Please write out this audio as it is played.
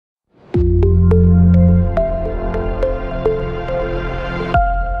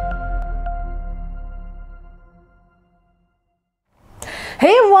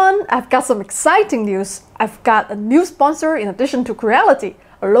I've got some exciting news. I've got a new sponsor in addition to Creality,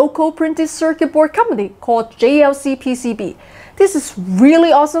 a local printed circuit board company called JLC PCB. This is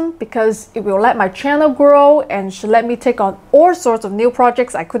really awesome because it will let my channel grow and should let me take on all sorts of new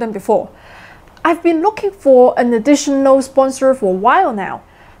projects I couldn't before. I've been looking for an additional sponsor for a while now.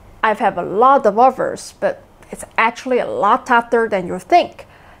 I've had a lot of offers, but it's actually a lot tougher than you think.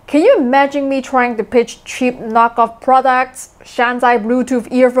 Can you imagine me trying to pitch cheap knockoff products, Shanzai Bluetooth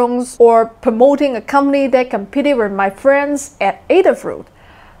earphones, or promoting a company that competed with my friends at Adafruit?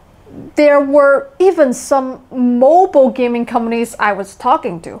 There were even some mobile gaming companies I was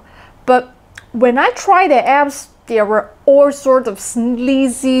talking to, but when I tried their apps, there were all sorts of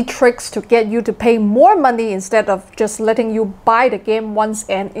sleazy tricks to get you to pay more money instead of just letting you buy the game once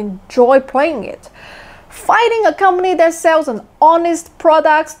and enjoy playing it. Finding a company that sells an honest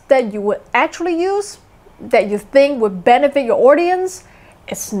products that you would actually use, that you think would benefit your audience,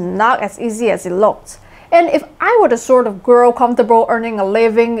 it's not as easy as it looks. And if I were the sort of girl comfortable earning a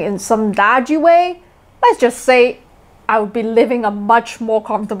living in some dodgy way, let's just say I would be living a much more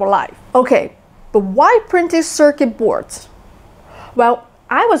comfortable life. Okay, but why printed circuit boards? Well,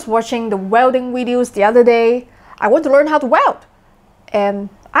 I was watching the welding videos the other day. I want to learn how to weld. And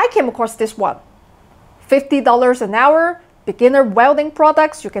I came across this one. $50 an hour, beginner welding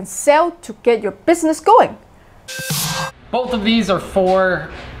products you can sell to get your business going. Both of these are for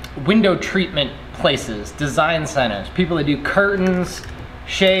window treatment places, design centers, people that do curtains,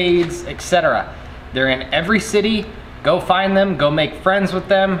 shades, etc. They're in every city. Go find them, go make friends with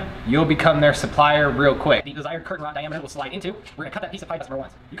them. You'll become their supplier real quick. The desired curtain rod diameter will slide into. We're gonna cut that piece of pipe customer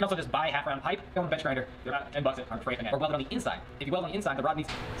wants. You can also just buy half round pipe, go on the bench grinder. They're about 10 bucks I'm afraid, or weld it on the inside. If you weld on the inside, the rod needs.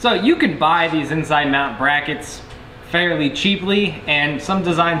 So you can buy these inside mount brackets fairly cheaply, and some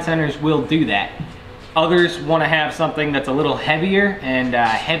design centers will do that. Others want to have something that's a little heavier and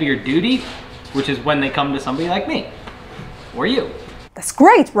heavier duty, which is when they come to somebody like me, or you. That's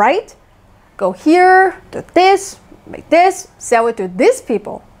great, right? Go here, do this, make this, sell it to these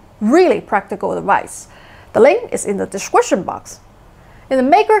people. Really practical advice. The link is in the description box. In the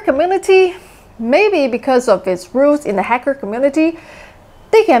maker community, maybe because of its roots in the hacker community,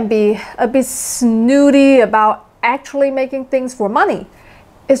 they can be a bit snooty about actually making things for money.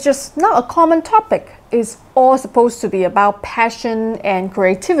 It's just not a common topic. It's all supposed to be about passion and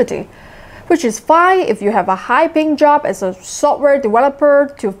creativity, which is fine if you have a high-paying job as a software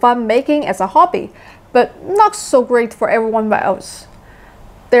developer to fund making as a hobby, but not so great for everyone else.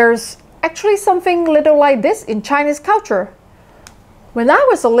 There's actually something little like this in Chinese culture. When I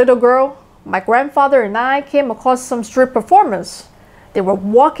was a little girl, my grandfather and I came across some street performers. They were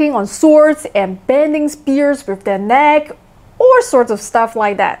walking on swords and bending spears with their neck, all sorts of stuff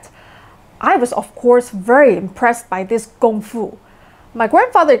like that. I was of course very impressed by this kung fu. My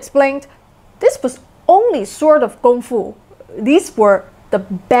grandfather explained this was only sort of kung fu. These were the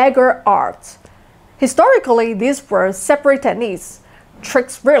beggar arts. Historically, these were separate techniques,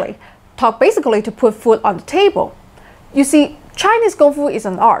 tricks really, taught basically to put food on the table. You see, Chinese kung fu is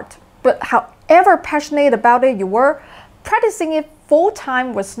an art, but however passionate about it you were, practicing it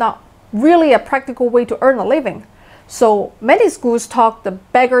full-time was not really a practical way to earn a living. So many schools taught the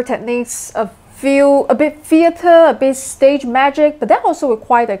beggar techniques, a bit theater, a bit stage magic, but that also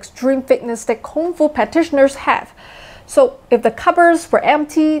required the extreme fitness that kung fu practitioners have. So if the cupboards were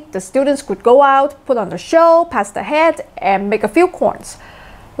empty, the students could go out, put on a show, pass the hat, and make a few coins.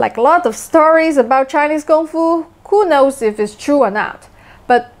 Like a lot of stories about Chinese kung fu, who knows if it's true or not.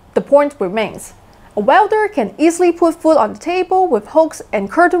 But the point remains. A welder can easily put food on the table with hooks and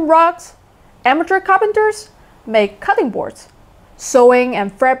curtain rods. Amateur carpenters make cutting boards. Sewing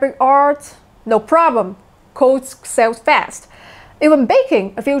and fabric art, no problem. Coats sells fast. Even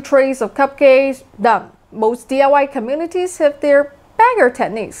baking, a few trays of cupcakes, done. Most DIY communities have their beggar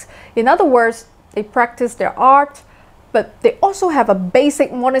techniques. In other words, they practice their art, but they also have a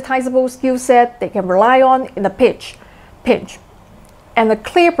basic monetizable skill set they can rely on in a pinch, and a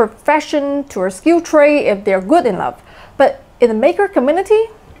clear profession to a skill trade if they're good enough. But in the maker community,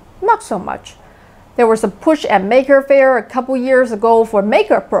 not so much. There was a push at Maker Fair a couple years ago for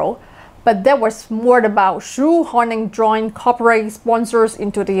Maker Pro, but that was more about shoehorning drawing corporate sponsors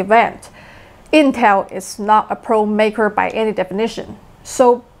into the event. Intel is not a pro maker by any definition.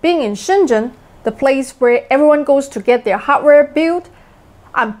 So being in Shenzhen, the place where everyone goes to get their hardware built,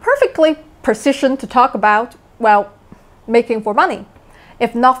 I'm perfectly positioned to talk about, well, making for money.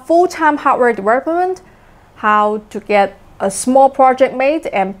 If not full-time hardware development, how to get a small project made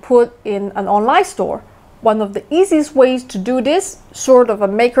and put in an online store. One of the easiest ways to do this, sort of a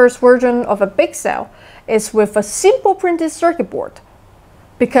maker's version of a big sale, is with a simple printed circuit board.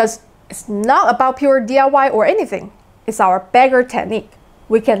 because it's not about pure DIY or anything. It's our Beggar technique.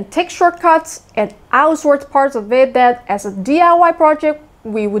 We can take shortcuts and outsource parts of it that as a DIY project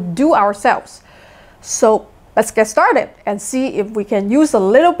we would do ourselves. So let's get started and see if we can use a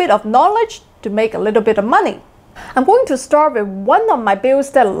little bit of knowledge to make a little bit of money. I'm going to start with one of my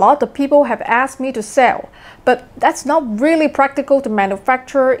builds that a lot of people have asked me to sell, but that's not really practical to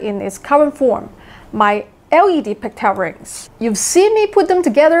manufacture in its current form. My LED pigtail rings. You've seen me put them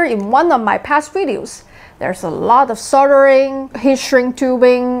together in one of my past videos. There's a lot of soldering, heat shrink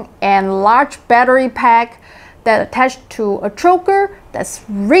tubing, and large battery pack that attached to a choker that's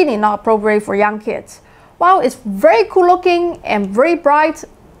really not appropriate for young kids. While it's very cool looking and very bright,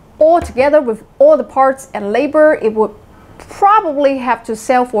 all together with all the parts and labor, it would probably have to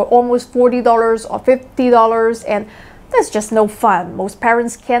sell for almost $40 or $50, and that's just no fun. Most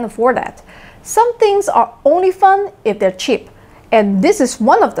parents can't afford that. Some things are only fun if they're cheap, and this is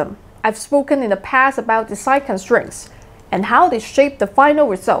one of them. I've spoken in the past about design constraints and how they shape the final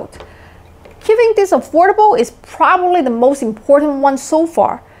result. Keeping this affordable is probably the most important one so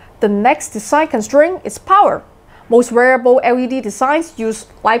far. The next design constraint is power. Most wearable LED designs use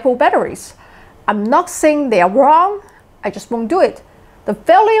LiPo batteries. I'm not saying they are wrong, I just won't do it. The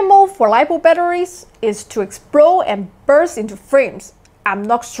failure mode for LiPo batteries is to explode and burst into flames. I'm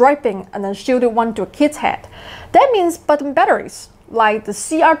not striping an unshielded one to a kid's head. That means button batteries, like the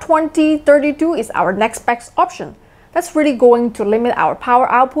CR2032 is our next best option. That's really going to limit our power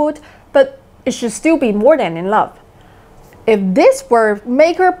output, but it should still be more than enough. If this were a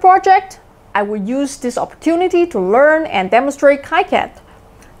maker project, I would use this opportunity to learn and demonstrate KiCad.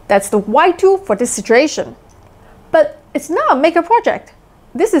 That's the right tool for this situation. But it's not a maker project.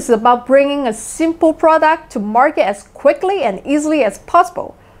 This is about bringing a simple product to market as quickly and easily as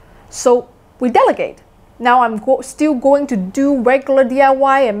possible. So we delegate. Now I'm still going to do regular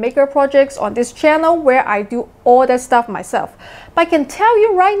DIY and maker projects on this channel where I do all that stuff myself. But I can tell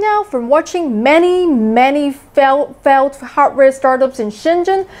you right now, from watching many failed hardware startups in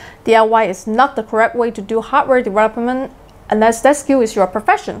Shenzhen, DIY is not the correct way to do hardware development unless that skill is your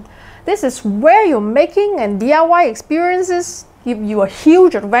profession. This is where your making and DIY experiences give you a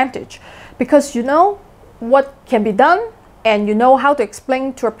huge advantage, because you know what can be done and you know how to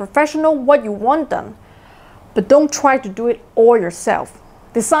explain to a professional what you want done. But don't try to do it all yourself.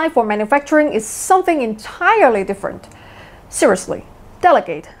 Design for manufacturing is something entirely different. Seriously,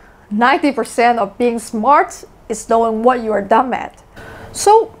 delegate. 90% of being smart is knowing what you are dumb at.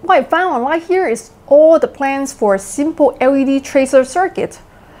 So what I found online here is all the plans for a simple LED tracer circuit,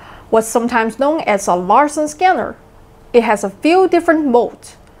 what's sometimes known as a Larson scanner. It has a few different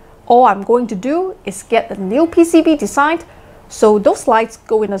modes. All I'm going to do is get a new PCB designed so those lights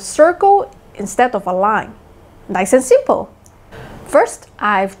go in a circle instead of a line. Nice and simple. First,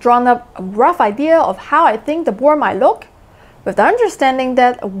 I've drawn up a rough idea of how I think the board might look, with the understanding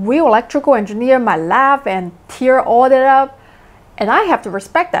that a real electrical engineer might laugh and tear all that up, and I have to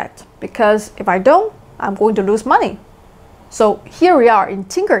respect that, because if I don't, I'm going to lose money. So here we are in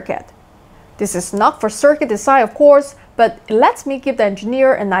Tinkercad. This is not for circuit design, of course, but it lets me give the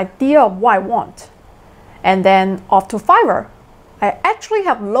engineer an idea of what I want. And then off to Fiverr. I actually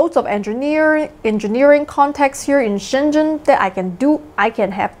have loads of engineering contacts here in Shenzhen that I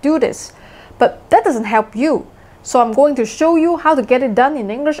can have do this, but that doesn't help you. So I'm going to show you how to get it done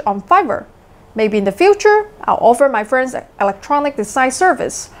in English on Fiverr. Maybe in the future, I'll offer my friends an electronic design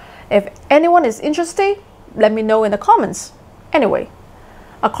service. If anyone is interested, let me know in the comments. Anyway,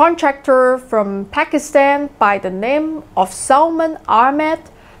 a contractor from Pakistan by the name of Salman Ahmed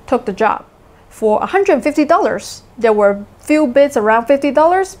took the job. For $150, there were few bids around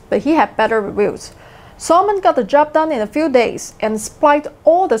 $50, but he had better reviews. Salman got the job done in a few days and supplied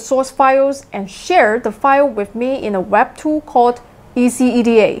all the source files and shared the file with me in a web tool called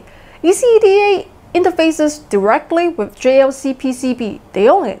EasyEDA. EasyEDA interfaces directly with JLC PCB. They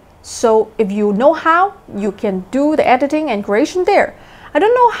own it. So if you know how, you can do the editing and creation there. I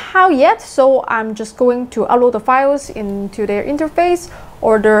don't know how yet, so I'm just going to upload the files into their interface,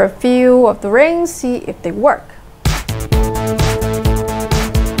 order a few of the rings, see if they work.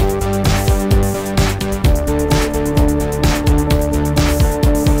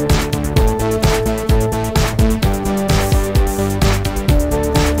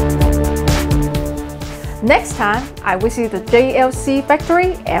 Next time, I visit the JLC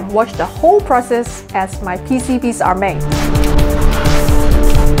factory and watch the whole process as my PCBs are made.